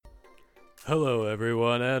Hello,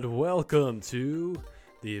 everyone, and welcome to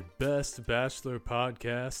the best Bachelor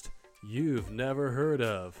podcast you've never heard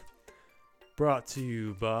of. Brought to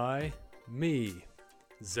you by me,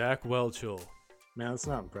 Zach Welchel, Man, that's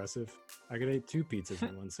not impressive. I could eat 2 pizzas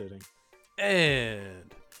in one sitting.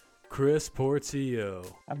 and Chris Portillo.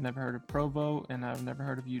 I've never heard of Provo, and I've never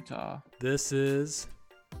heard of Utah. This is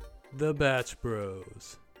the Batch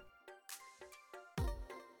Bros.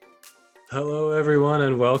 Hello, everyone,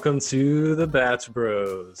 and welcome to the Batch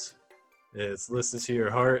Bros. It's Listen to Your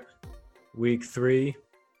Heart, Week 3.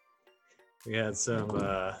 We had some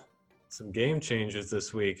game changers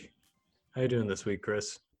this week. How you doing this week,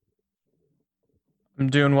 Chris? I'm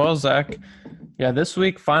doing well, Zach. Yeah, this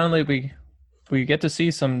week finally we get to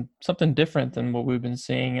see something different than what we've been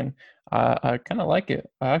seeing, and I kind of like it.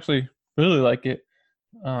 I actually really like it,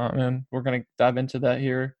 and we're gonna dive into that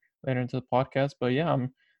here later into the podcast. But yeah,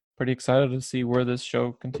 I'm pretty excited to see where this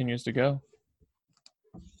show continues to go.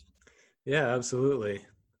 Yeah, absolutely.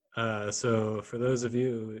 So for those of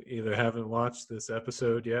you who either haven't watched this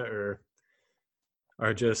episode yet or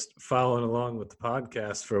are just following along with the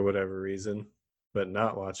podcast for whatever reason, but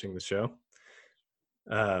not watching the show,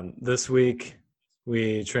 this week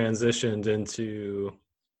we transitioned into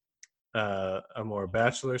a more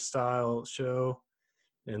Bachelor style show,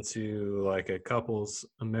 into like a couples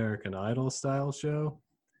American Idol style show.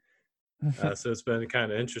 So it's been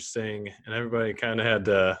kind of interesting, and everybody kind of had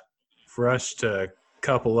to rush to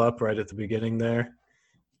couple up right at the beginning there.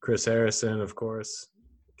 Chris Harrison, of course,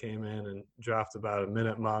 came in and dropped about a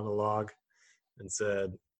minute monologue and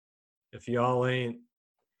said, if y'all ain't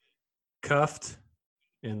cuffed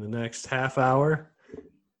in the next half hour,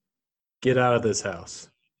 get out of this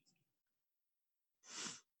house.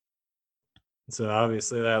 So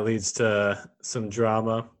obviously that leads to some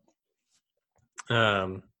drama.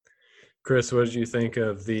 Chris, what did you think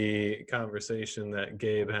of the conversation that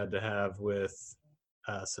Gabe had to have with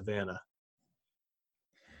Savannah?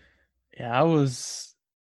 Yeah,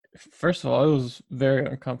 first of all, it was very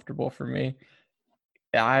uncomfortable for me.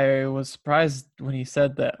 I was surprised when he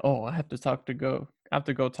said that, oh, I have to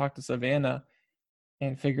go talk to Savannah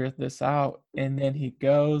and figure this out. And then he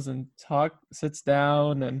goes and sits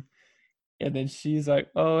down, and then she's like,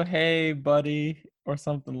 oh, hey, buddy, or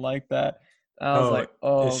something like that. And I was like,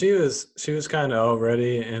 oh, she was kind of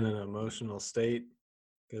already in an emotional state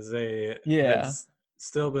because they had yeah.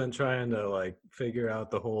 still been trying to like figure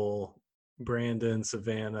out the whole Brandon,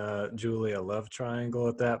 Savannah, Julia love triangle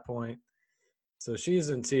at that point. So she's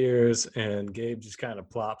in tears, and Gabe just kind of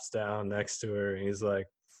plops down next to her, and he's like,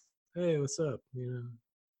 "Hey, what's up?" You know.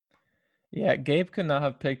 Yeah, Gabe could not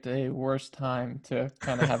have picked a worse time to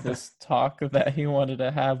kind of have this talk that he wanted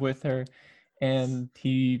to have with her. And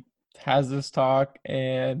he has this talk,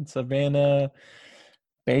 and Savannah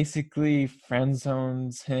basically friend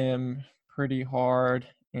zones him pretty hard.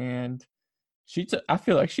 And I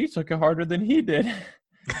feel like she took it harder than he did,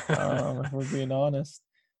 if we're being honest,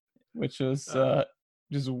 which was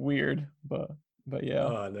just weird. But yeah.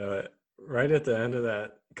 Oh, I know it. Right at the end of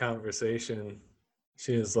that conversation,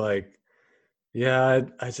 she was like, yeah,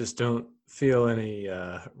 I just don't feel any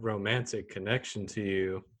romantic connection to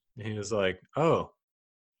you. And he was like, oh,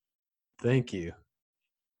 thank you.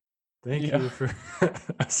 Thank Yeah. you for.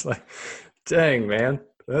 I was like, dang, man,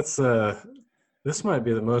 that's this might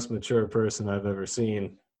be the most mature person I've ever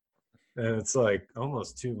seen, and it's like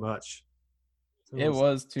almost too much. It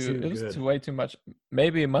was Good. way too much.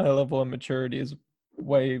 Maybe my level of maturity is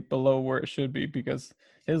way below where it should be, because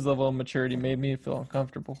his level of maturity made me feel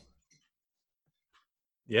uncomfortable.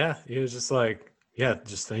 Yeah, he was just like, yeah,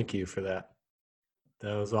 just thank you for that.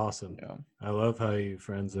 That was awesome. Yeah. I love how you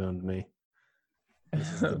friend zoned me.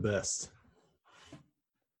 This is the best.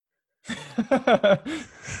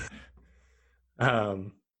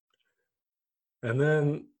 And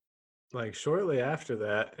then like shortly after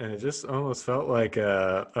that, and it just almost felt like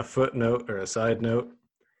a footnote or a side note,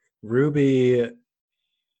 Ruby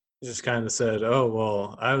just kind of said, oh,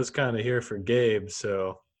 well, I was kind of here for Gabe,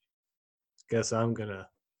 so guess I'm going to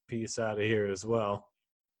peace out of here as well.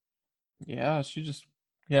 Yeah,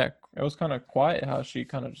 it was kind of quiet how she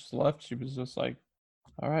kind of just left. She was just like,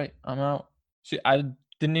 all right, I'm out. I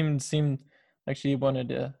didn't even seem like she wanted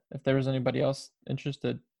to, if there was anybody else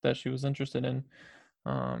interested that she was interested in.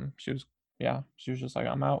 She was just like,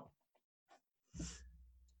 I'm out.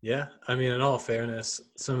 Yeah, I mean, in all fairness,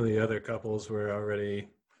 some of the other couples were already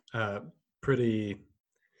pretty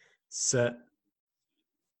set,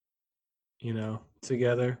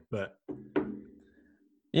 together. But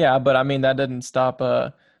Yeah, but I mean that didn't stop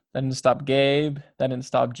Gabe, that didn't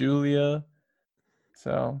stop Julia.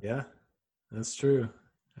 So yeah, that's true.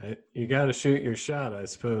 You got to shoot your shot, I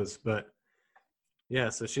suppose. But yeah,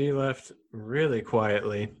 so she left really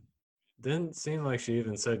quietly. Didn't seem like she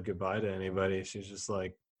even said goodbye to anybody. She's just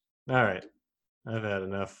like, all right, I've had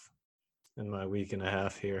enough in my week and a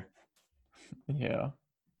half here. Yeah.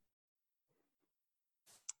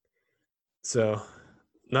 So,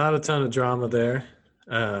 not a ton of drama there.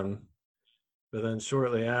 But then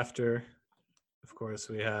shortly after, of course,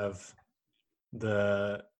 we have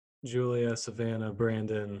the Julia, Savannah,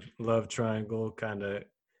 Brandon love triangle kind of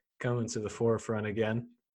coming to the forefront again.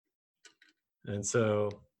 And so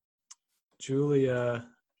Julia,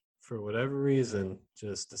 for whatever reason,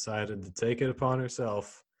 just decided to take it upon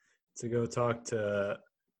herself to go talk to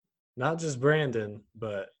not just Brandon,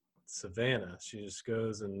 but Savannah. She just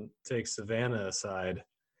goes and takes Savannah aside.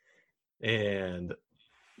 And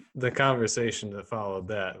the conversation that followed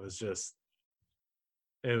that was just,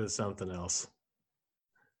 it was something else.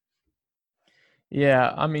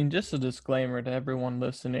 Yeah, I mean, just a disclaimer to everyone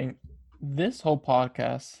listening. This whole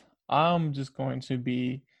podcast, I'm just going to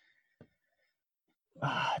be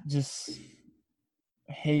just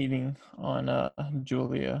hating on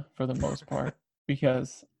Julia for the most part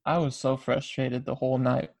because I was so frustrated the whole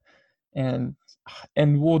night, and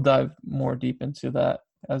we'll dive more deep into that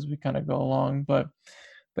as we kind of go along. But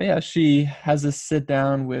yeah, she has a sit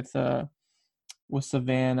down with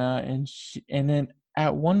Savannah, and then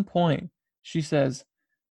at one point she says,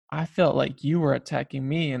 I felt like you were attacking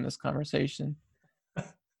me in this conversation.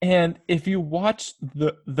 And if you watch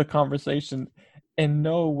the conversation, in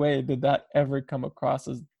no way did that ever come across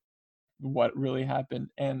as what really happened.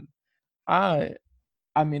 And I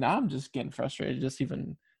I mean, I'm just getting frustrated just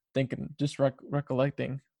even thinking, just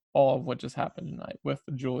recollecting all of what just happened tonight with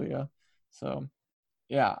Julia. So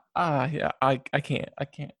yeah, I can't.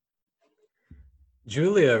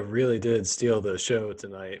 Julia really did steal the show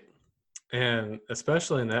tonight. And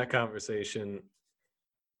especially in that conversation,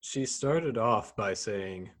 she started off by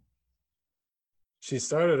saying,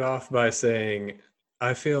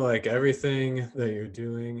 I feel like everything that you're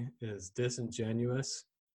doing is disingenuous.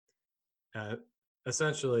 Uh,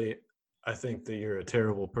 Essentially, I think that you're a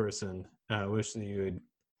terrible person. I wish that you would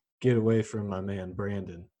get away from my man,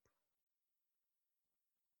 Brandon.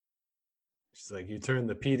 She's like, you turned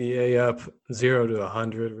the PDA up 0 to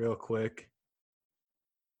 100 real quick.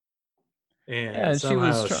 Yeah, And and she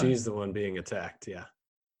was somehow trying. she's the one being attacked. Yeah.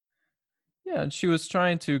 Yeah, and she was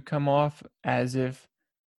trying to come off as if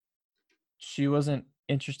she wasn't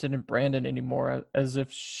interested in Brandon anymore, as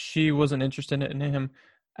if she wasn't interested in him,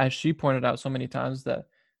 as she pointed out so many times that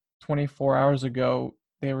 24 hours ago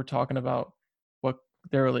they were talking about what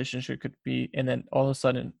their relationship could be, and then all of a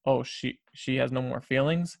sudden, oh, she has no more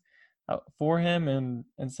feelings for him, and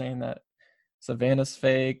saying that Savannah's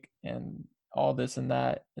fake and all this and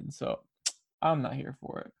that, and so I'm not here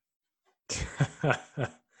for it.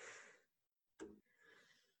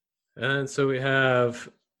 And so we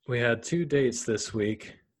had 2 dates this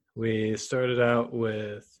week. We started out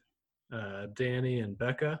with Danny and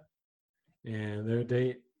Becca, and their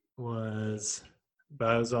date was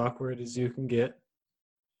about as awkward as you can get.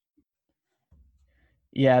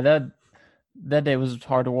 Yeah, that day was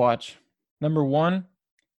hard to watch. Number one,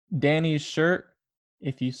 Danny's shirt,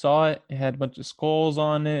 if you saw it, it had a bunch of skulls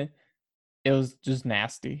on it. It was just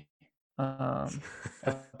nasty. I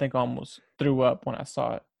think I almost threw up when I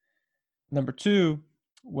saw it. Number two,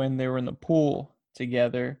 when they were in the pool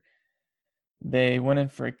together, they went in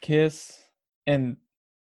for a kiss, and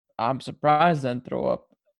I'm surprised I didn't throw up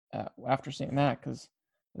after seeing that because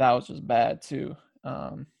that was just bad too.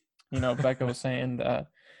 Becca was saying that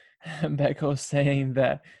Becca was saying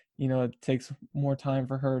that it takes more time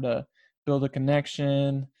for her to build a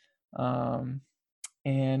connection, um,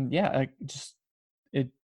 and yeah, it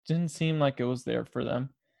didn't seem like it was there for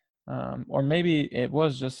them, or maybe it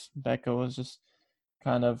was just Becca was just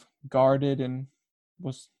kind of guarded and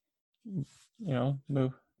was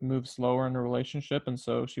move slower in the relationship, and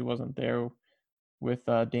so she wasn't there with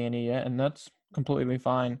Danny yet, and that's completely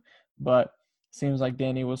fine. But seems like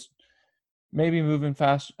Danny was maybe moving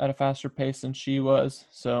fast at a faster pace than she was.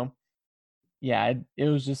 So yeah, it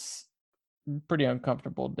was just pretty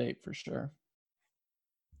uncomfortable date for sure.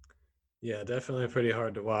 Yeah, definitely pretty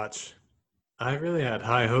hard to watch. I really had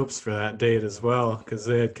high hopes for that date as well because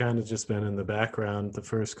they had kind of just been in the background the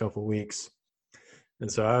first couple weeks.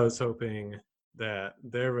 And so I was hoping that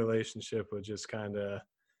their relationship would just kind of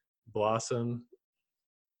blossom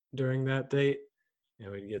during that date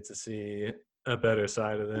and we'd get to see a better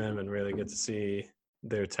side of them and really get to see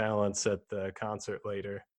their talents at the concert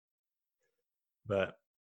later. But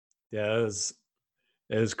yeah, it was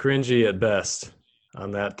cringy at best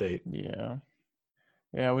on that date. Yeah.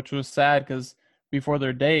 Yeah, which was sad because before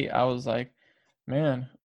their date, I was like, man,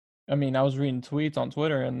 I mean, I was reading tweets on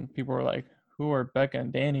Twitter and people were like, who are Becca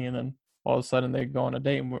and Danny? And then all of a sudden they go on a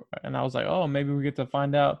date and I was like, oh, maybe we get to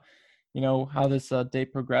find out, how this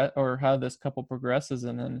date progress or how this couple progresses.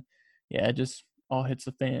 And then, yeah, it just all hits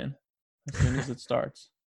the fan as soon as it starts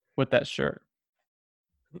with that shirt.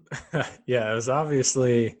 Yeah, it was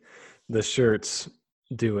obviously the shirt's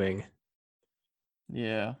doing.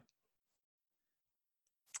 Yeah.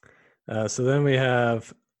 So then we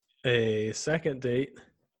have a second date,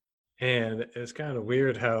 and it's kind of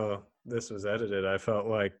weird how this was edited. I felt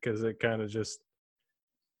like because it kind of just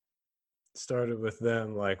started with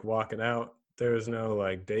them like walking out. There was no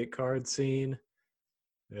like date card scene.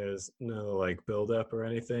 There's no like build up or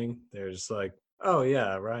anything. There's like, oh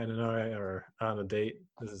yeah, Ryan and I are on a date.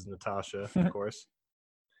 This is Natasha, of course,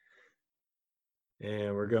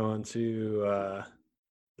 and we're going to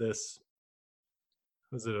this.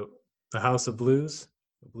 Was it the House of Blues,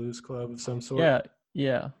 a blues club of some sort? Yeah.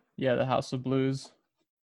 Yeah. Yeah. The House of Blues,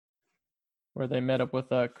 where they met up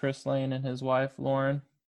with Chris Lane and his wife, Lauren,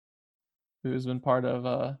 who's been part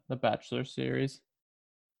of the Bachelor series.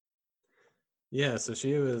 Yeah, so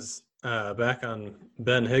she was back on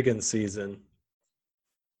Ben Higgins' season,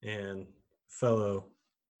 and fellow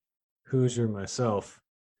Hoosier myself,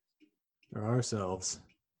 or ourselves,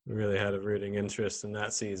 really had a rooting interest in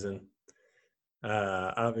that season.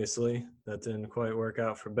 Obviously, that didn't quite work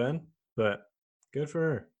out for Ben, but good for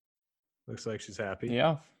her. Looks like she's happy.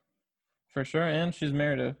 Yeah, for sure. And she's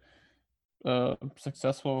married a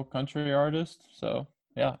successful country artist. So,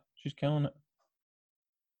 yeah, she's killing it.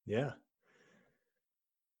 Yeah.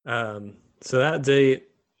 So that date,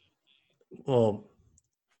 well,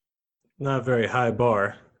 not a very high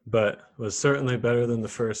bar, but was certainly better than the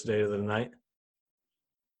first date of the night.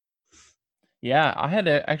 Yeah, I had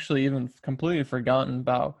actually even completely forgotten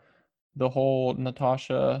about the whole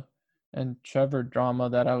Natasha and Trevor drama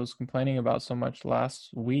that I was complaining about so much last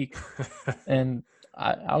week. And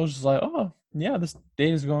I was just like, oh, yeah, this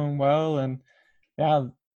date is going well. And yeah,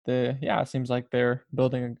 it seems like they're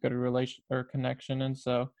building a good relation or connection. And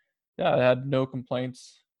so, yeah, I had no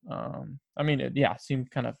complaints. I mean, it seemed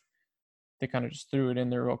they kind of just threw it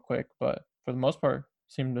in there real quick, but for the most part,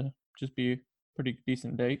 seemed to just be a pretty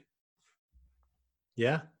decent date.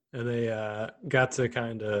 Yeah, and they got to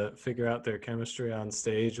kind of figure out their chemistry on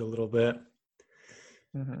stage a little bit.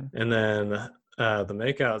 Mm-hmm. And then the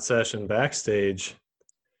makeout session backstage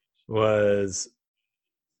was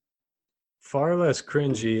far less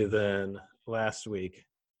cringy than last week.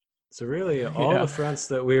 So really, all Yeah. the fronts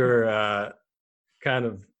that we were kind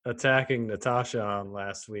of attacking Natasha on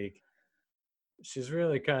last week, she's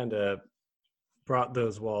really kind of brought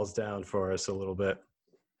those walls down for us a little bit.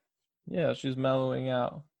 Yeah, she's mellowing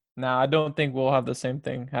out. Now, I don't think we'll have the same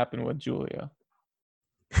thing happen with Julia.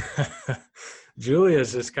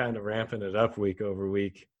 Julia's just kind of ramping it up week over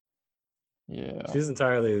week. Yeah. She's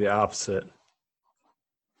entirely the opposite.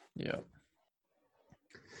 Yeah.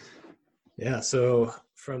 Yeah, so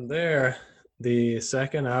from there, the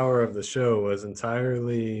second hour of the show was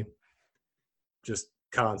entirely just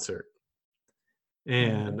concert.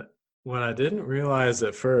 And what I didn't realize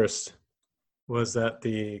at first was that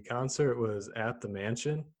the concert was at the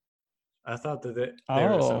mansion. I thought that they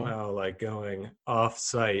were Oh, somehow like going off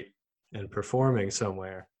site and performing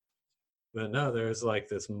somewhere. But no, there's like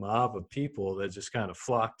this mob of people that just kind of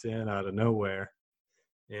flocked in out of nowhere.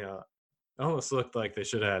 You know, almost looked like they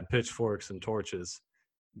should have had pitchforks and torches,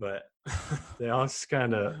 but they all just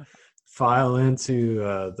kind of file into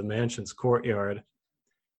the mansion's courtyard,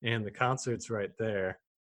 and the concert's right there.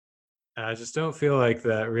 And I just don't feel like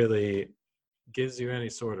that really gives you any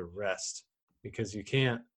sort of rest because you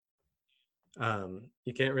can't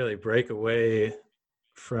really break away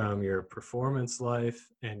from your performance life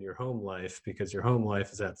and your home life because your home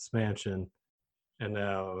life is at this mansion, and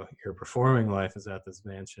now your performing life is at this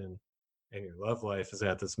mansion, and your love life is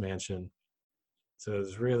at this mansion. So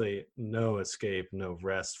there's really no escape, no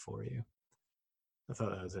rest for you. I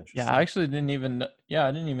thought that was yeah, I interesting. actually didn't even, yeah,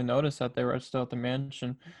 I didn't even notice that they were still at the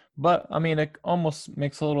mansion. But I mean, it almost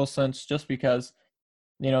makes a little sense just because,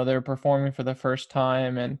 they're performing for the first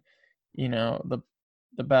time and, the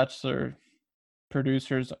Bachelor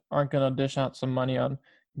producers aren't going to dish out some money on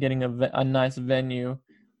getting a nice venue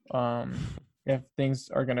if things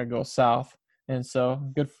are going to go south. And so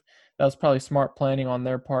that was probably smart planning on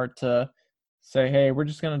their part to say, hey, we're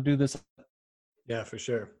just going to do this. Yeah, for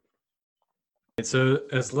sure. So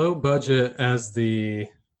as low budget as the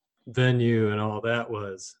venue and all that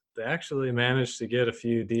was, they actually managed to get a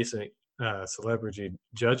few decent celebrity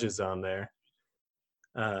judges on there.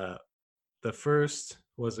 The first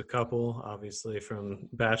was a couple, obviously from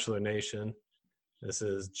Bachelor Nation. This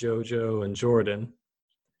is JoJo and Jordan.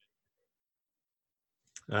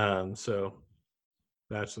 So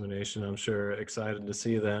Bachelor Nation, I'm sure excited to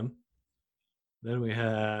see them. Then we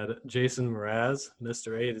had Jason Mraz,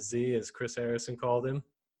 Mr. A to Z, as Chris Harrison called him.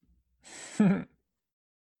 And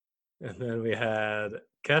then we had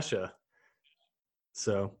Kesha.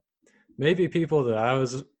 So maybe people that I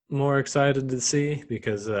was more excited to see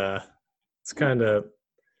because it's kind of,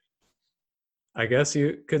 I guess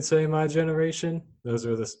you could say, my generation. Those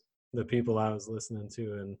are the people I was listening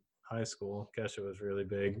to in high school. Kesha was really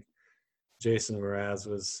big. Jason Mraz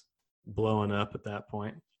was blowing up at that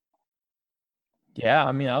point. Yeah,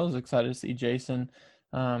 I mean, I was excited to see Jason.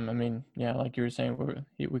 I mean, yeah, like you were saying,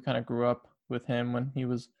 we kind of grew up with him when he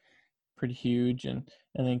was pretty huge, and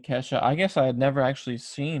then Kesha. I guess I had never actually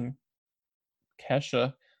seen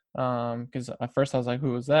Kesha, because at first I was like,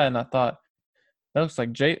 "Who was that?" And I thought that looks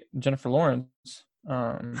like Jennifer Lawrence.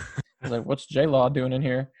 I was like, "What's J Law doing in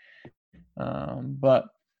here?" But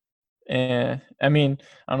I mean,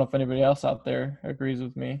 I don't know if anybody else out there agrees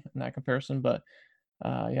with me in that comparison, but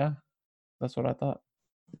yeah, that's what I thought.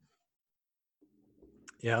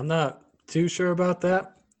 Yeah, I'm not too sure about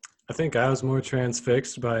that. I think I was more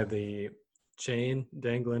transfixed by the chain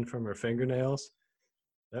dangling from her fingernails.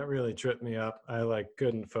 That really tripped me up. I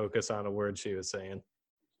couldn't focus on a word she was saying.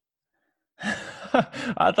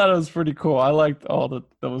 I thought it was pretty cool. I liked all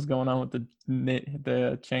that was going on with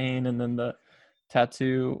the chain and then the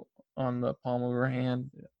tattoo on the palm of her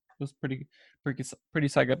hand. It was pretty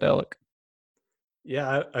psychedelic.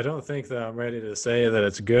 Yeah, I don't think that I'm ready to say that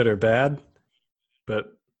it's good or bad,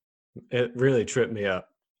 but it really tripped me up.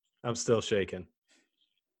 I'm still shaking.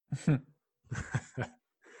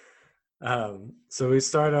 So we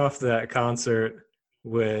start off that concert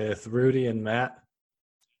with Rudy and Matt,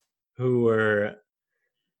 who were,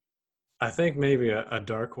 I think, maybe a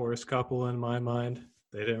dark horse couple in my mind.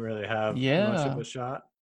 They didn't really have much of Yeah. a shot.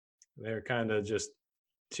 They were kind of just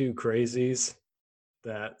two crazies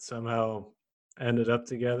that somehow ended up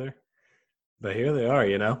together. But here they are,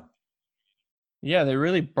 you know? Yeah, they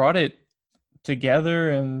really brought it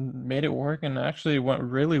together and made it work, and actually went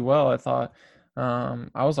really well, I thought.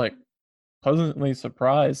 I was like pleasantly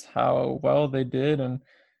surprised how well they did, and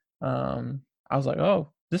I was like,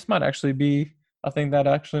 "Oh, this might actually be a thing that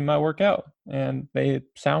actually might work out." And they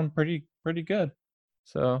sound pretty good.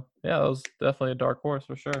 So, yeah, that was definitely a dark horse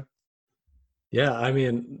for sure. Yeah, I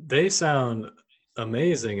mean, they sound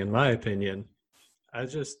amazing in my opinion.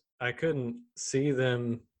 I couldn't see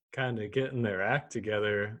them kind of getting their act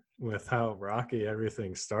together with how rocky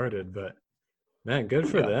everything started, but man, good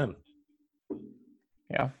for Yeah. them.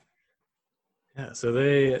 Yeah. Yeah, so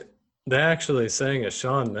they actually sang a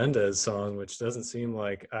Shawn Mendes song, which doesn't seem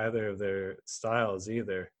like either of their styles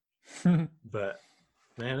either. But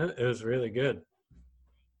man, it was really good.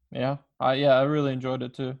 Yeah. I really enjoyed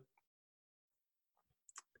it too.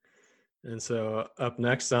 And so up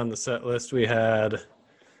next on the set list, we had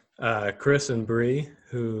Chris and Bree,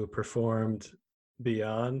 who performed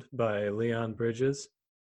Beyond by Leon Bridges.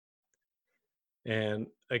 And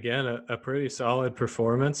again, a pretty solid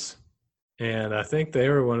performance. And I think they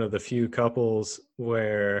were one of the few couples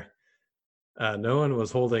where no one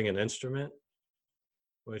was holding an instrument,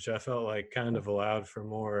 which I felt like kind of allowed for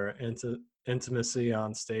more intimacy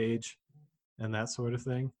on stage and that sort of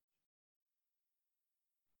thing.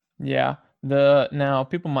 Yeah. Now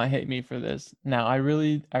people might hate me for this. Now I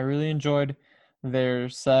really enjoyed their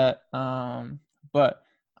set, but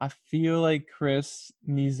I feel like Chris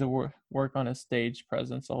needs to work on his stage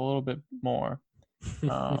presence a little bit more.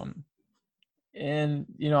 Um, and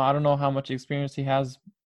I don't know how much experience he has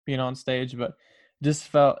being on stage, but just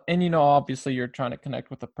felt, and obviously you're trying to connect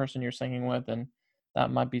with the person you're singing with, and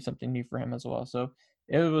that might be something new for him as well. So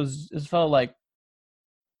it felt like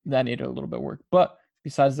that needed a little bit of work. But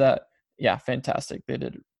besides that, yeah, fantastic. They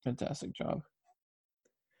did a fantastic job.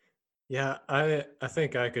 Yeah, I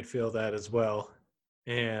think I could feel that as well.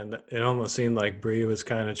 And it almost seemed like Brie was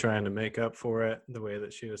kind of trying to make up for it the way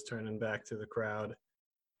that she was turning back to the crowd.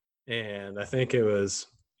 And I think was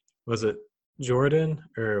it Jordan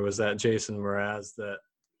or was that Jason Mraz that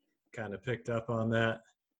kind of picked up on that?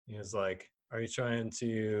 He was like, "Are you trying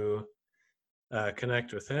to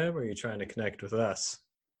connect with him, or are you trying to connect with us?"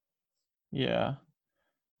 Yeah,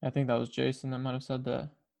 I think that was Jason that might have said that.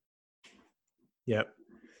 Yep.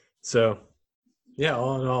 So, yeah,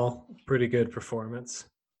 all in all, pretty good performance.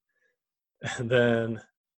 And then,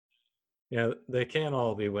 yeah, they can't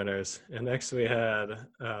all be winners. And next we had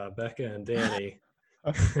Becca and Danny,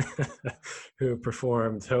 who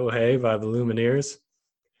performed "Ho Hey" by the Lumineers.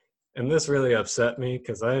 And this really upset me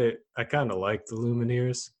because I kind of like the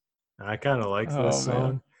Lumineers. I kind of like this Oh man.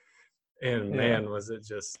 song, and Yeah. man, was it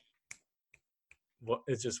just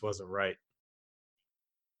it just wasn't right.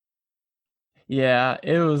 Yeah,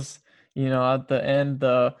 it was, at the end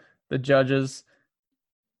the judges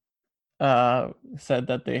said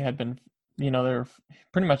that they had been, they were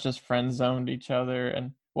pretty much just friend zoned each other,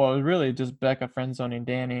 and well, it was really just Becca friend zoning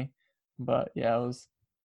Danny, but yeah, it was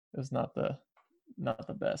not the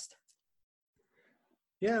best.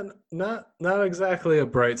 Yeah, not exactly a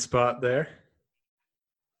bright spot there.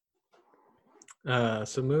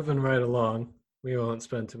 So moving right along, we won't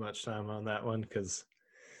spend too much time on that one because,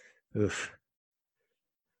 oof.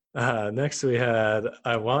 Next we had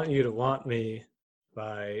 "I Want You to Want Me"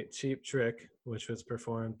 by Cheap Trick, which was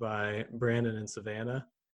performed by Brandon and Savannah.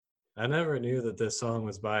 I never knew that this song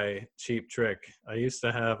was by Cheap Trick. I used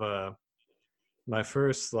to have my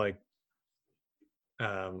first Walkman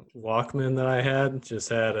that I had just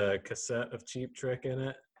had a cassette of Cheap Trick in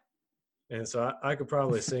it, and so I could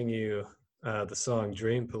probably sing you the song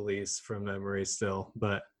 "Dream Police" from memory still.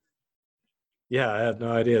 But yeah, I had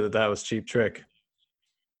no idea that was Cheap Trick.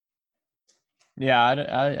 Yeah,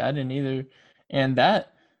 I didn't either, and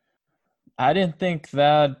that I didn't think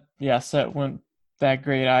that set went that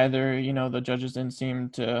great either. The judges didn't seem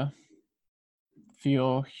to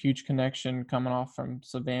feel huge connection coming off from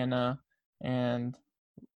Savannah, and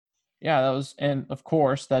yeah, that was, and of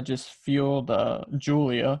course that just fueled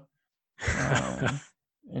Julia,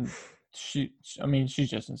 and I mean, she's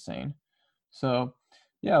just insane. So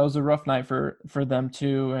yeah, it was a rough night for them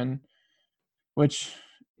too, and which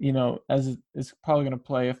as is probably going to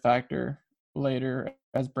play a factor later,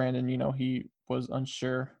 as Brandon, he was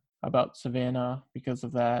unsure about Savannah because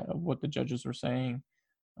of that, of what the judges were saying.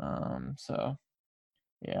 So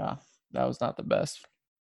yeah, that was not the best.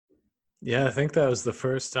 Yeah, I think that was the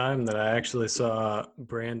first time that I actually saw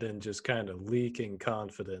Brandon just kind of leaking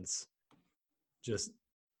confidence. Just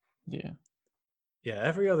Yeah. yeah,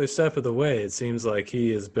 every other step of the way, it seems like he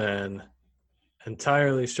has been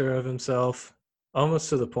entirely sure of himself, almost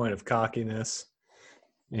to the point of cockiness.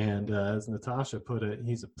 And as Natasha put it,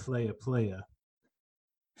 he's a playa.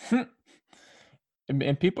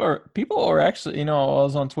 And people are actually, I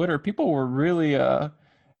was on Twitter, people were really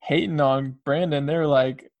hating on Brandon. They're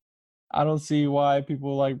like, I don't see why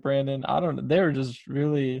people like Brandon. I don't, they were just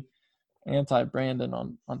really anti Brandon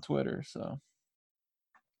on Twitter. So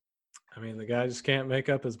I mean, the guy just can't make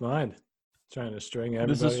up his mind. Trying to string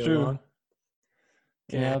this is everybody true. along.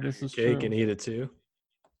 Yeah, Can't have this your is cake true. and eat it too.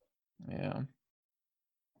 Yeah.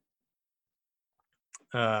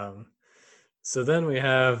 Um, so then we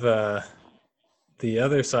have the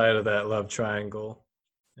other side of that love triangle.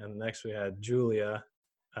 And next we had Julia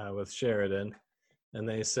with Sheridan. And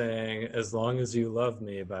they sang "As Long as You Love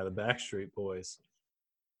Me" by the Backstreet Boys.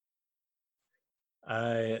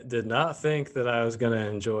 I did not think that I was going to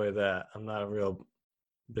enjoy that. I'm not a real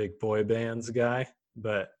big boy bands guy,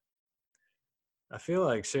 but I feel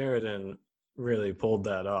like Sheridan really pulled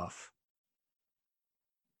that off.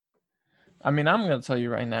 I mean, I'm gonna tell you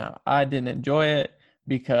right now, I didn't enjoy it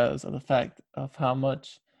because of the fact of how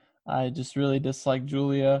much I just really dislike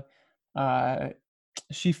Julia. Uh,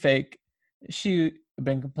 she fake. She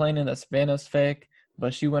been complaining that Savannah's fake,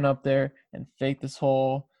 but she went up there and faked this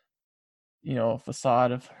whole,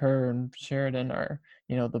 facade of her and Sheridan are,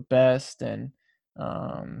 the best,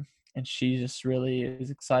 um, and she just really is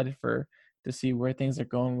excited to see where things are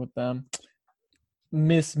going with them.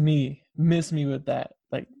 Miss me with that.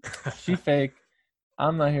 Like, she fake.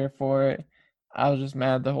 I'm not here for it. I was just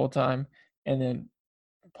mad the whole time, and then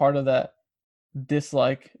part of that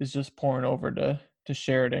dislike is just pouring over to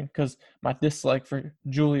Sheridan, because my dislike for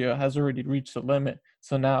Julia has already reached the limit.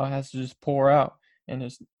 So now it has to just pour out, and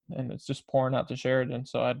it's just pouring out to Sheridan.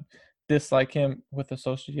 So I dislike him with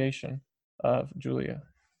association of Julia.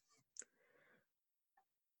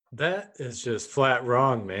 That is just flat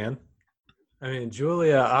wrong, man. I mean,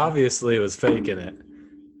 Julia obviously was faking it.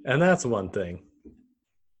 And that's one thing.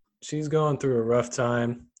 She's going through a rough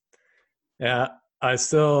time. Yeah, I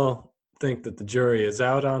still think that the jury is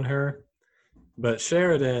out on her, but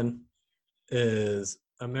Sheridan is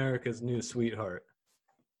America's new sweetheart.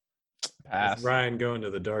 With Pass. Ryan going to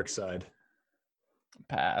the dark side.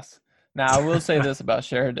 Pass. Now I will say this about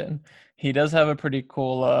Sheridan. He does have a pretty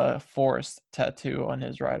cool forest tattoo on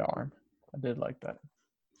his right arm. I did like that.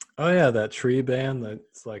 Oh yeah, that tree band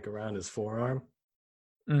that's like around his forearm.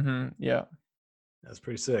 Mm-hmm. Yeah. That's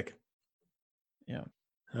pretty sick. Yeah.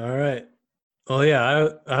 All right. Well, yeah,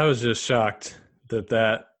 I was just shocked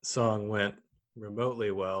that song went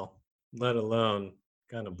remotely well, let alone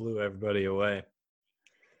kind of blew everybody away.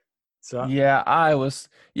 So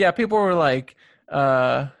Yeah, people were like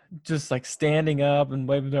just like standing up and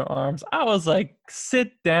waving their arms. I was like,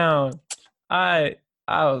 sit down. I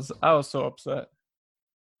I was so upset.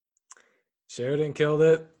 Sheridan killed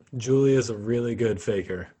it. Julie is a really good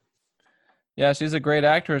faker. Yeah, she's a great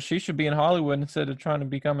actress. She should be in Hollywood instead of trying to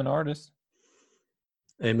become an artist.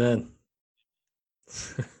 Amen.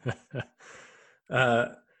 uh,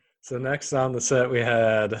 so next on the set we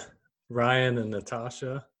had Ryan and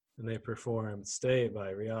Natasha, and they performed "Stay"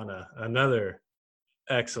 by Rihanna, another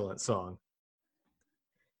excellent song.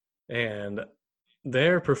 And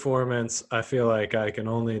their performance, I feel like I can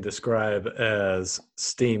only describe as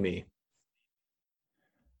steamy,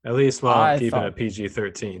 at least while I'm I keeping thought it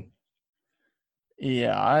PG-13.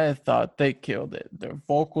 Yeah, I thought they killed it. Their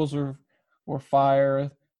vocals were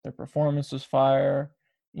fire. Their performance was fire.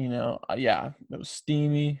 Yeah, it was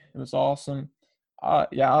steamy. It was awesome.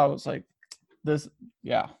 Yeah, I was like, this.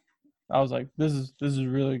 Yeah, I was like, this is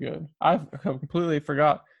really good. I completely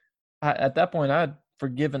forgot. At that point, I had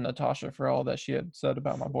forgiven Natasha for all that she had said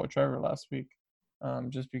about my boy Trevor last week,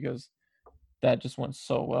 just because that just went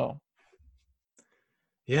so well.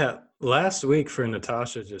 Yeah, last week for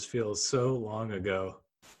Natasha just feels so long ago.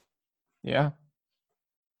 Yeah.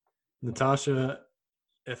 Natasha,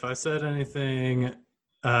 if I said anything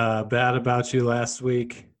bad about you last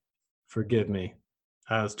week, forgive me.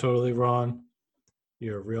 I was totally wrong.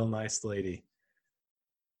 You're a real nice lady.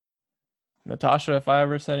 Natasha, if I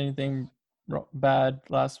ever said anything bad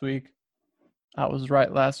last week, I was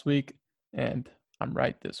right last week, and I'm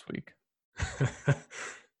right this week.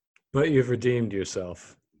 But you've redeemed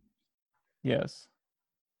yourself. Yes,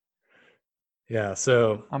 Yeah,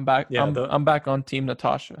 so I'm back. yeah, I'm back on Team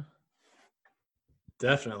Natasha.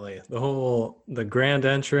 definitely. The grand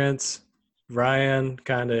entrance, Ryan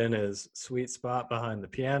kind of in his sweet spot behind the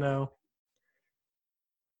piano.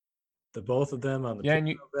 The both of them on the Yeah,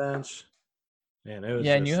 piano bench. And it was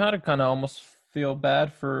and you just had to kind of almost feel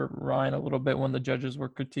bad for Ryan a little bit when the judges were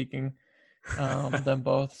critiquing them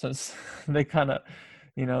both, since they kind of,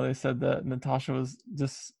 they said that Natasha was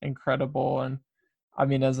just incredible, and I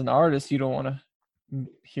mean, as an artist, you don't want to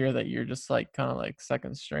hear that you're just like kind of like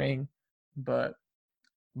second string, but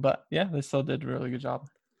yeah, they still did a really good job.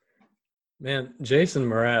 man, Jason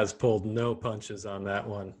Mraz pulled no punches on that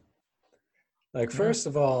one. Like, Yeah, first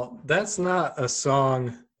of all, that's not a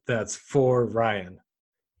song that's for Ryan.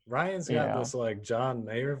 Ryan's got yeah, this like John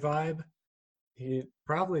Mayer vibe. He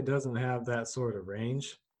probably doesn't have that sort of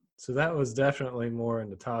range. So that was definitely more in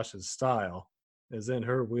Natasha's style, is in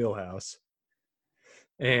her wheelhouse.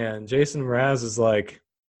 And Jason Mraz is like,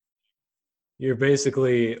 you're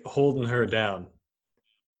basically holding her down.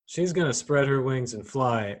 She's going to spread her wings and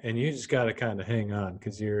fly, and you just got to kind of hang on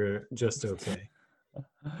because you're just okay.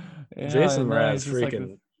 yeah, Jason and then Mraz he's just like this.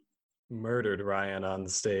 freaking murdered Ryan on the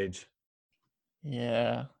stage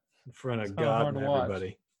Yeah, in front it's of kind of God hard and to watch.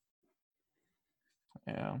 everybody.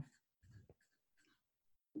 Yeah.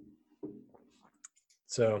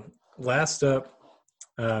 So last up,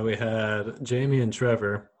 we had Jamie and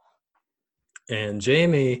Trevor, and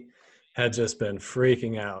Jamie had just been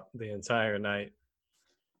freaking out the entire night.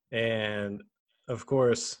 And of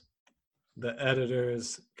course, the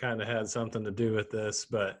editors kind of had something to do with this,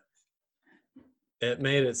 but it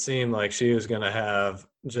made it seem like she was going to have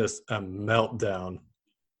just a meltdown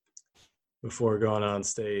before going on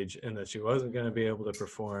stage, and that she wasn't going to be able to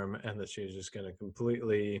perform, and that she was just going to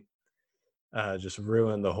completely just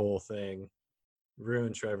ruin the whole thing,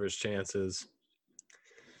 ruin Trevor's chances.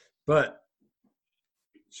 But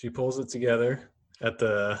she pulls it together at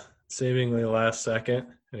the seemingly last second.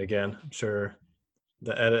 And again, I'm sure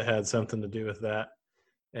the edit had something to do with that.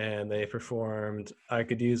 And they performed "I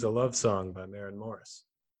Could Use a Love Song" by Maren Morris.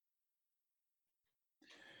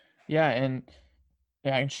 Yeah,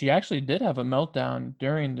 and she actually did have a meltdown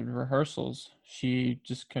during the rehearsals. She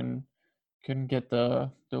just couldn't get the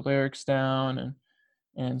lyrics down,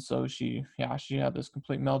 and so she had this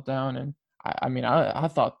complete meltdown, and I mean, I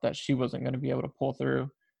thought that she wasn't going to be able to pull through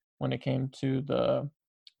when it came to the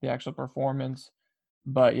actual performance.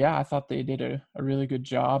 But yeah, I thought they did a really good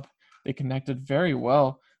job. They connected very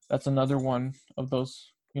well. That's another one of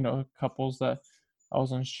those, couples that I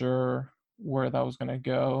wasn't sure where that was going to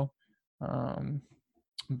go. Um,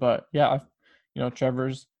 but yeah,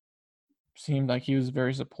 Trevor's seemed like he was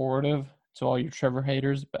very supportive to all you Trevor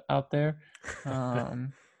haters out there.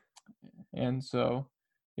 Um, and so,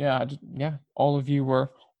 yeah, all of you were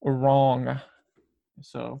wrong.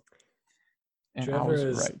 So, and I Trevor was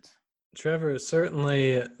is right. Trevor is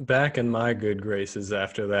certainly back in my good graces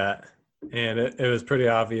after that. And it was pretty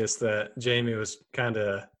obvious that Jamie was kind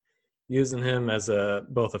of using him as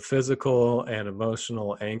both a physical and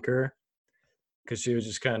emotional anchor, because she would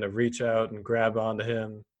just kind of reach out and grab onto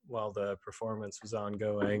him while the performance was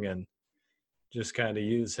ongoing, and just kind of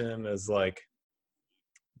use him as like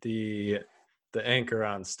the anchor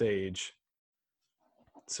on stage.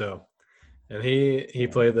 So, and he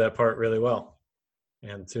played that part really well,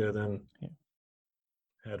 and two of them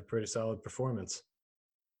had a pretty solid performance.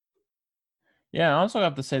 Yeah, I also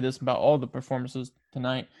have to say this about all the performances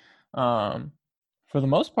tonight. For the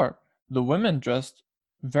most part, the women dressed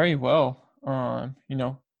very well,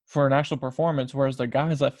 for an actual performance, whereas the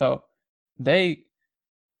guys, I felt I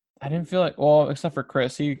didn't feel like, well, except for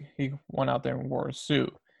Chris, he went out there and wore a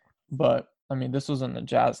suit. But I mean, this was in the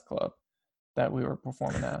jazz club that we were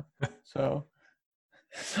performing at. So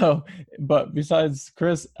but besides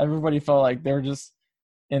Chris, everybody felt like they were just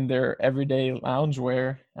in their everyday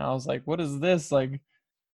loungewear. And I was like, what is this? Like,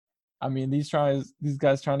 I mean, these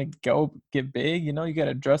guys trying to go get big, you got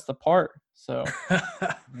to dress the part. So,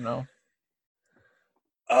 you know.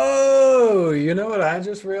 Oh, you know what I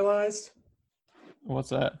just realized? What's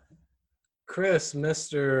that? Chris,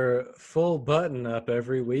 Mr. Full Button Up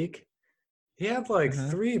every week, he had like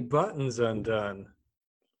 3 buttons undone.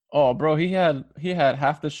 Oh, bro, he had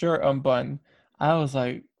half the shirt unbuttoned. I was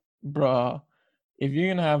like, bro, if you're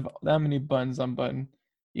gonna have that many buttons unbuttoned,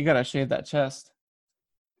 you gotta shave that chest.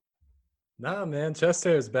 Nah, man, chest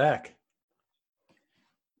hair is back.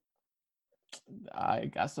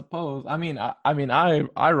 I suppose.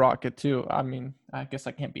 I rock it too. I mean, I guess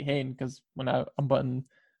I can't be hating because when I unbutton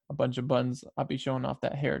a bunch of buttons, I'll be showing off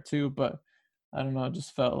that hair too. But I don't know. It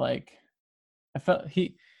just felt like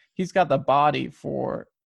he's got the body for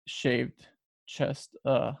shaved chest,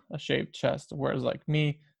 a shaved chest. Whereas like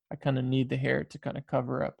me, I kind of need the hair to kind of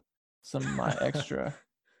cover up some of my extra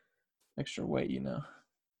weight.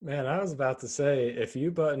 Man, I was about to say, if you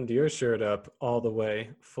buttoned your shirt up all the way,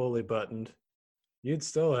 fully buttoned, you'd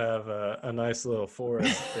still have a nice little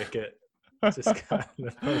forest thicket just kind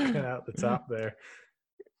of poking out the top there.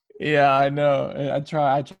 Yeah, I know. I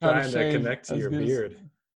try to Trying to shave connect to as your good beard.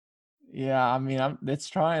 Yeah, I mean, it's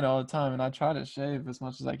trying all the time, and I try to shave as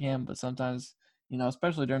much as I can, but sometimes,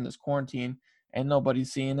 especially during this quarantine, ain't nobody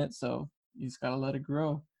seeing it, so you just gotta let it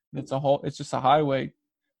grow. It's just a highway,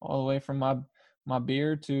 all the way from my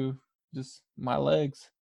beard to just my legs.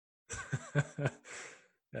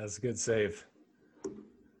 That's a good save.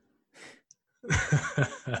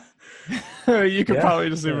 You could probably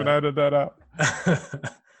just even edit that out.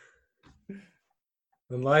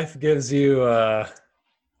 When life gives you a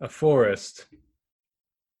forest,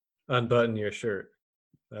 unbutton your shirt.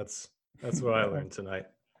 That's what I learned tonight.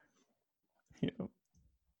 Yeah.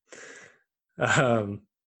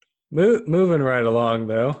 Moving right along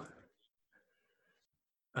though.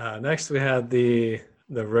 Next we had the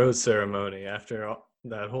rose ceremony after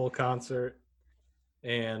that whole concert,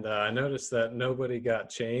 and I noticed that nobody got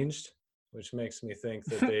changed, which makes me think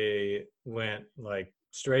that they went like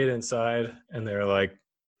straight inside and they're like,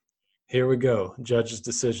 here we go, judge's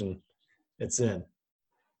decision, it's in.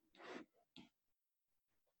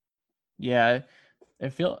 Yeah, I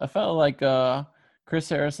felt like Chris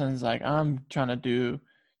Harrison's like, I'm trying to do,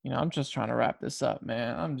 I'm just trying to wrap this up,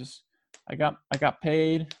 man. I got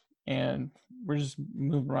paid and we're just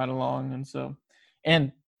moving right along. And so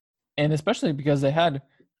and especially because they had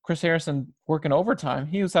Chris Harrison working overtime.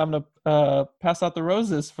 He was having to pass out the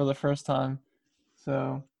roses for the first time.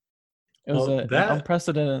 So it was an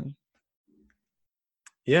unprecedented.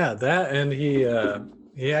 Yeah, that, and he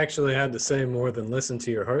actually had to say more than "listen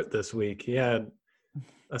to your heart" this week. He had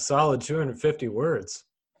a solid 250 words.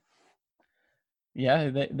 Yeah,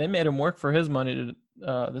 they made him work for his money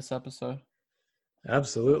this episode.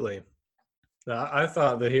 Absolutely. I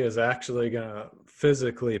thought that he was actually going to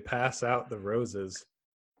physically pass out the roses,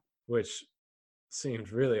 which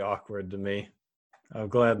seemed really awkward to me. I'm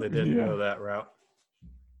glad they didn't go that route.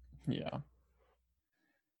 Yeah.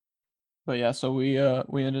 But yeah, so we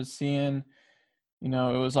ended up seeing, it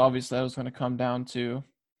was obvious that it was going to come down to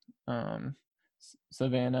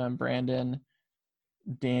Savannah and Brandon,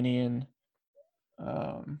 Danny and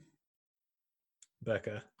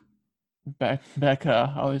Becca.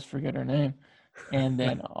 Becca, I always forget her name, and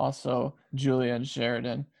then also Julia and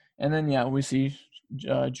Sheridan. And then yeah, we see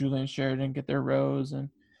Julia and Sheridan get their rose, and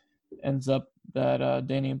ends up that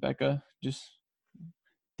Danny and Becca just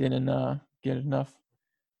didn't get enough,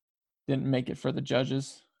 didn't make it for the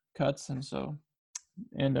judges' cuts, and so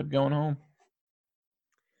end up going home.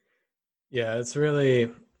 Yeah,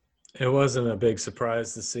 it wasn't a big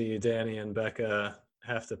surprise to see Danny and Becca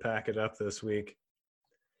have to pack it up this week.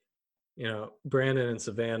 Brandon and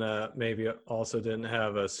Savannah maybe also didn't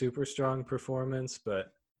have a super strong performance,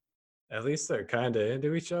 but at least they're kind of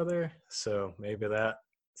into each other. So maybe that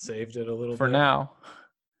saved it a little For bit. now.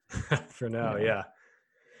 For now, Yeah. yeah.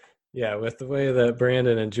 Yeah, with the way that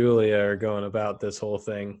Brandon and Julia are going about this whole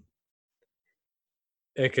thing,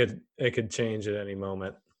 it could change at any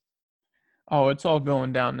moment. Oh, it's all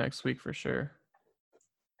going down next week for sure.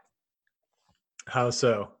 How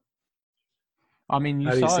so? I mean, you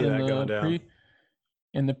How do you saw see it in that going the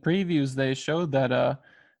down? previews. They showed that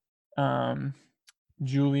um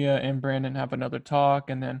Julia and Brandon have another talk,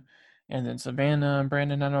 and then Savannah and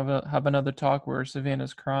Brandon have another talk where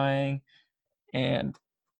Savannah's crying, and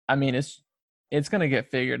I mean it's gonna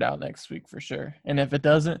get figured out next week for sure. And if it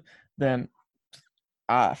doesn't, then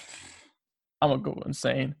I'm gonna go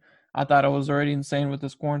insane. I thought I was already insane with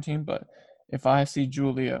this quarantine, but if I see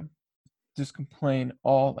Julia just complain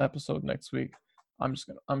all episode next week, I'm just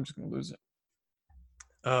gonna lose it.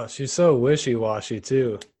 Oh, she's so wishy-washy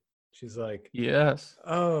too. She's like, Yes.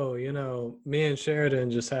 oh, me and Sheridan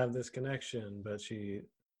just have this connection, but she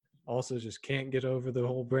also just can't get over the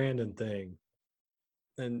whole Brandon thing.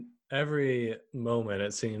 And every moment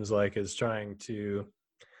it seems like is trying to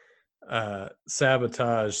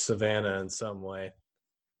sabotage Savannah in some way.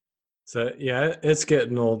 So yeah, it's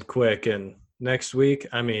getting old quick. And next week,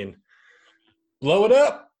 I mean, blow it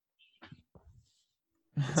up.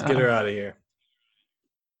 Let's get her out of here.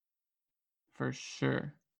 For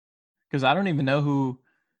sure. Because I don't even know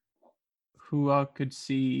who I could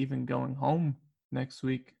see even going home next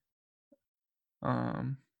week.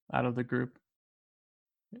 Out of the group,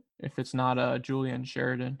 if it's not Julia and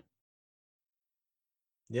Sheridan.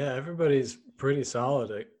 Yeah, everybody's pretty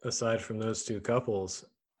solid aside from those two couples.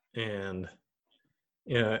 And,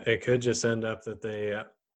 it could just end up that they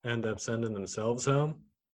end up sending themselves home.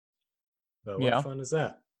 But what Yeah. fun is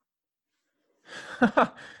that?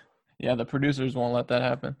 Yeah, the producers won't let that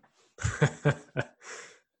happen.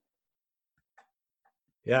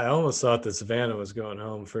 Yeah, I almost thought that Savannah was going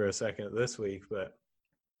home for a second this week, but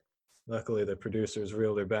luckily the producers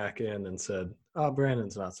reeled her back in and said, oh,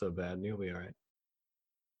 Brandon's not so bad. And you'll be all right.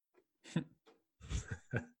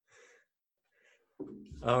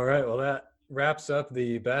 All right. Well, that wraps up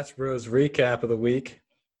the Batch Bros recap of the week.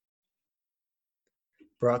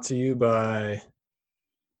 Brought to you by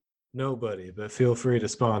nobody, but feel free to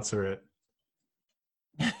sponsor it.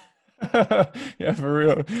 Yeah, for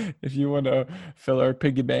real. If you want to fill our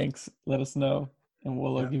piggy banks, let us know and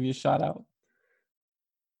we'll give you a shout out.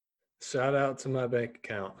 Shout out to my bank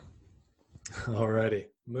account. Alrighty,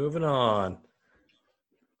 moving on.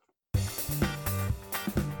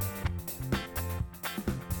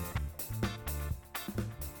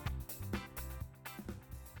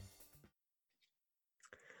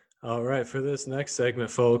 All right, for this next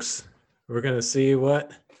segment, folks, we're going to see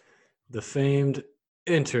what the famed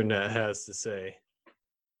internet has to say.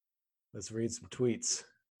 Let's read some tweets.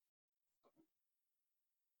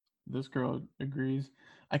 This girl agrees.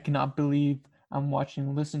 I cannot believe I'm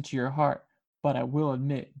watching Listen to Your Heart, but I will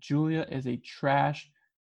admit Julia is a trash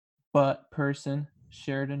butt person.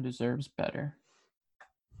 Sheridan deserves better.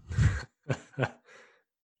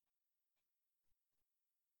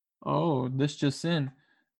 Oh, this just in.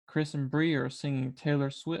 Chris and Bree are singing Taylor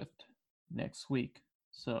Swift next week,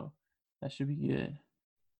 so that should be good.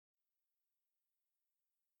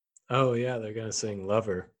 Oh, yeah, they're going to sing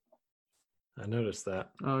Lover. I noticed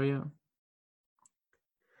that. Oh, yeah.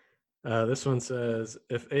 This one says,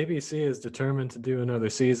 if ABC is determined to do another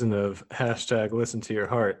season of hashtag Listen to Your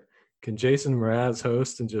Heart, can Jason Mraz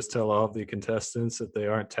host and just tell all of the contestants that they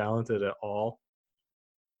aren't talented at all?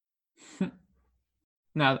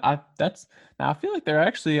 Now I feel like there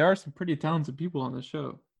actually are some pretty talented people on the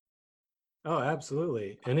show. Oh,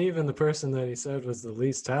 absolutely. And even the person that he said was the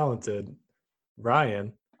least talented,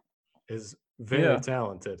 Ryan, is very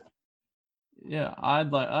talented. Yeah,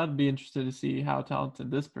 I'd be interested to see how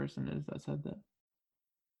talented this person is that said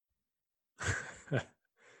that.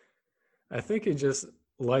 I think he just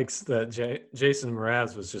likes that Jason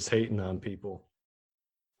Mraz was just hating on people.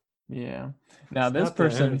 Yeah. Now It's this not the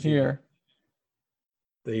person energy here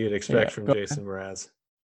that you'd expect from Jason Mraz.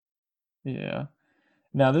 Yeah.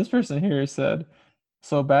 Now this person here said,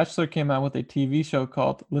 so Bachelor came out with a TV show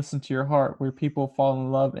called Listen to Your Heart where people fall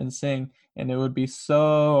in love and sing, and it would be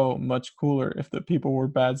so much cooler if the people were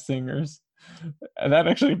bad singers. And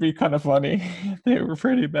that'd actually be kind of funny. They were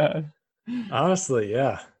pretty bad. Honestly,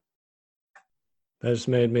 yeah. That just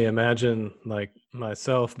made me imagine like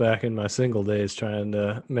myself back in my single days trying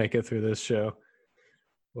to make it through this show.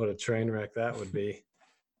 What a train wreck that would be.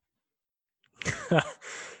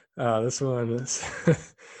 This one is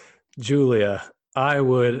Julia, I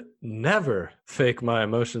would never fake my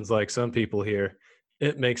emotions like some people here.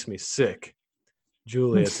 It makes me sick.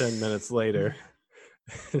 Julia, 10 minutes later,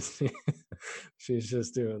 she's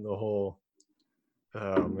just doing the whole,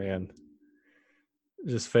 oh man,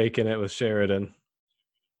 just faking it with Sheridan.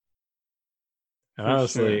 And For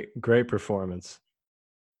honestly, sure. great performance.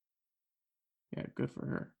 Yeah, good for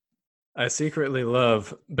her. I secretly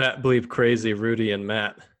love Bat Bleep Crazy Rudy and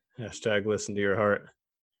Matt. Hashtag listen to your heart.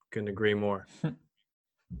 Couldn't agree more.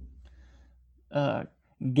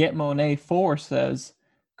 Get Monet 4 says,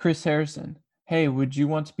 Chris Harrison, hey, would you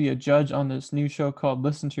want to be a judge on this new show called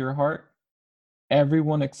Listen to Your Heart?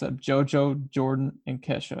 Everyone except JoJo, Jordan, and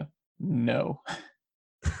Kesha. No.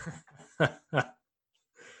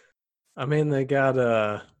 I mean, they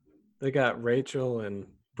got Rachel and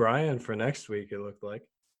Brian for next week, it looked like.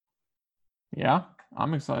 Yeah,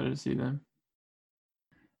 I'm excited to see them.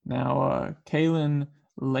 Now, Kaylin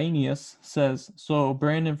Lanius says, so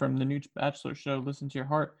Brandon from the new Bachelor show, Listen to Your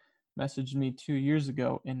Heart, messaged me 2 years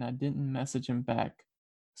ago and I didn't message him back.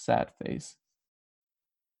 Sad face.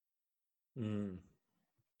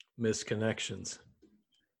 Misconnections.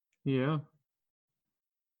 Yeah.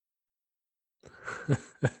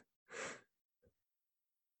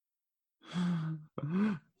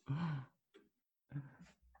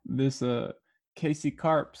 This Casey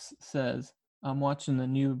Carps says, I'm watching the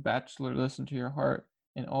new Bachelor Listen to Your Heart,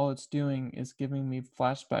 and all it's doing is giving me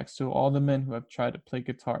flashbacks to all the men who have tried to play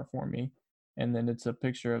guitar for me. And then it's a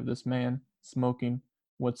picture of this man smoking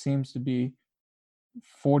what seems to be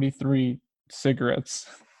 43 cigarettes.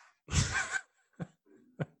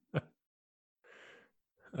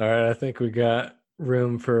 All right, I think we got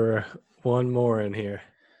room for one more in here.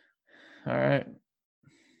 All right.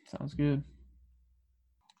 Sounds good.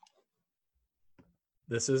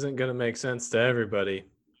 This isn't going to make sense to everybody,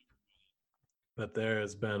 but there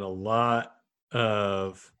has been a lot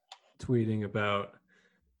of tweeting about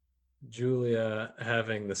Julia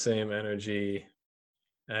having the same energy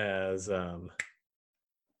as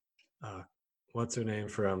what's her name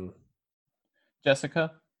from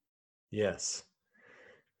Jessica? Yes.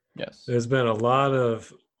 Yes. There's been a lot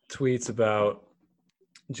of tweets about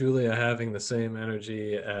Julia having the same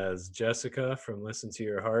energy as Jessica from Listen to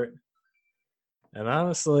Your Heart. And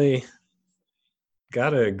honestly,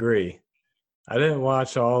 gotta agree. I didn't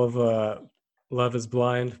watch all of Love is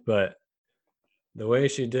Blind, but the way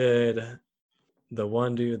she did the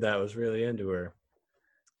one dude that was really into her,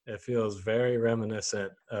 it feels very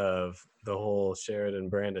reminiscent of the whole Sheridan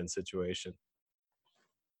Brandon situation.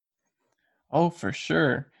 Oh, for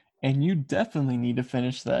sure. And you definitely need to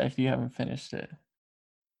finish that if you haven't finished it.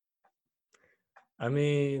 I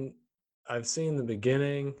mean, I've seen the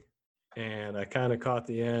beginning and I kind of caught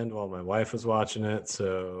the end while my wife was watching it,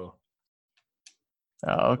 so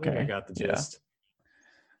Oh, I think I okay. got the Yeah. gist.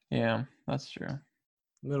 Yeah, that's true.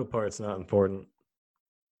 The middle part's not important.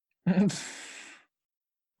 This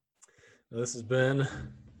has been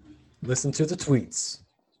Listen to the Tweets.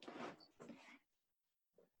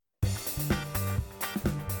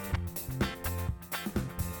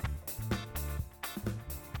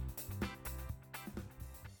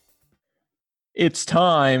 It's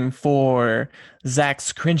time for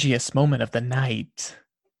Zach's cringiest moment of the night.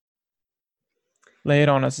 Lay it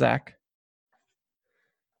on us, Zach.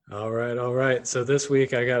 All right. So this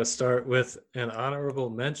week I got to start with an honorable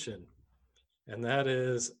mention, and that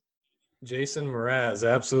is Jason Mraz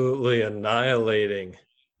absolutely annihilating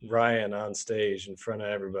Ryan on stage in front of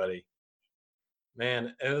everybody.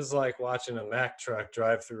 Man, it was like watching a Mack truck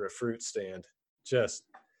drive through a fruit stand. Just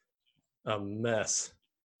a mess.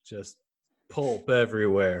 Just pulp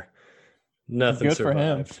everywhere. Nothing Good for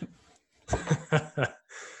him. survived.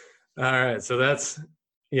 All right, so that's,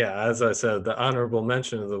 yeah, as I said, the honorable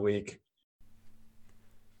mention of the week.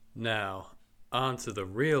 Now, on to the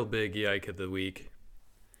real big yike of the week.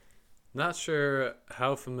 Not sure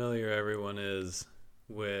how familiar everyone is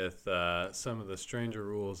with some of the stranger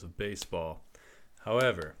rules of baseball.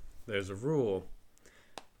 However, there's a rule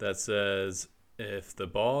that says if the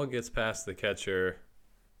ball gets past the catcher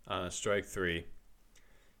on a strike three,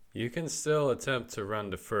 you can still attempt to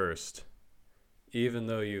run to first, even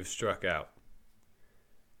though you've struck out.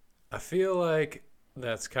 I feel like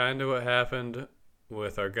that's kind of what happened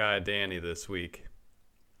with our guy Danny this week.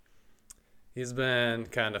 He's been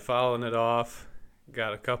kind of following it off,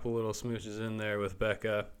 got a couple little smooches in there with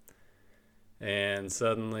Becca, and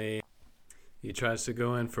suddenly he tries to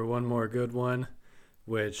go in for one more good one,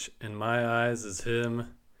 which in my eyes is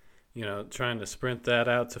him, trying to sprint that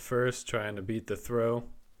out to first, trying to beat the throw.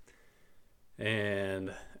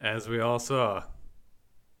 And as we all saw,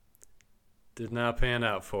 did not pan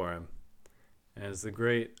out for him. As the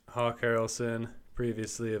great Hawk Harrelson,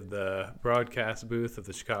 previously of the broadcast booth of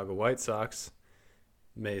the Chicago White Sox,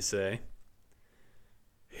 may say,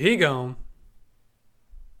 he gone.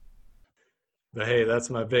 But hey, that's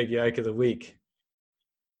my big yike of the week.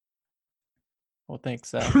 Well, thanks,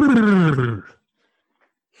 Zach. Ooh.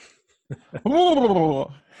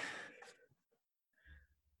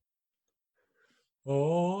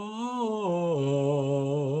 Oh.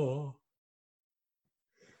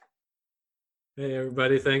 Hey,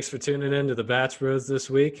 everybody. Thanks for tuning in to the Batch Bros this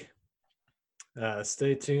week.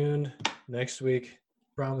 Stay tuned. Next week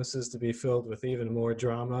promises to be filled with even more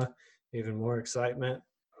drama, even more excitement.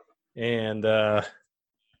 And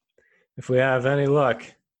if we have any luck,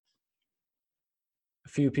 a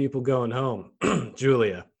few people going home.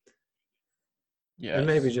 Julia. Yes. And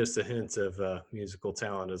maybe just a hint of musical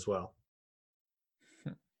talent as well.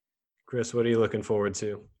 Chris, what are you looking forward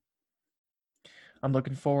to? I'm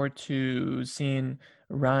looking forward to seeing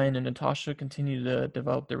Ryan and Natasha continue to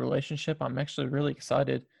develop their relationship. I'm actually really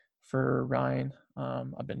excited for Ryan.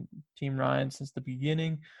 I've been Team Ryan since the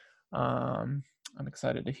beginning. I'm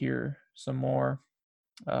excited to hear some more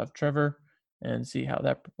of Trevor and see how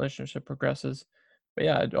that relationship progresses. But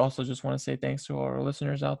yeah, I'd also just want to say thanks to all our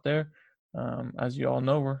listeners out there. As you all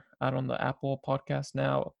know, we're out on the Apple podcast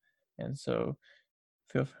now. And so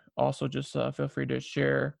feel free to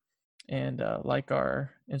share and like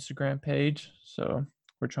our Instagram page. So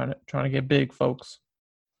we're trying to get big, folks.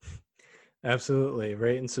 Absolutely.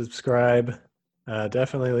 Rate and subscribe.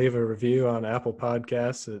 Definitely leave a review on Apple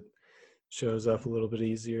Podcasts. It shows up a little bit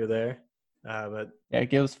easier there. But yeah,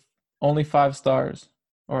 give us only 5 stars,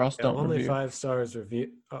 or else don't only review. 5 stars review.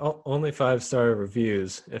 Only 5-star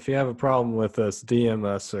reviews. If you have a problem with us, DM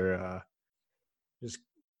us or just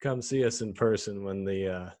come see us in person when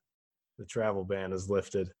the travel ban is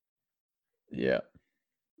lifted. Yeah.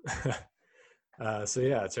 So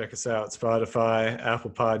yeah, check us out. Spotify,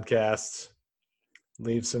 Apple Podcasts.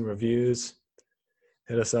 Leave some reviews.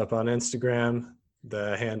 Hit us up on Instagram.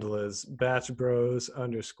 The handle is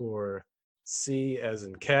batchbros_C as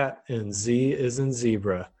in cat and Z as in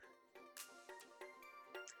zebra.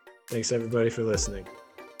 Thanks everybody for listening.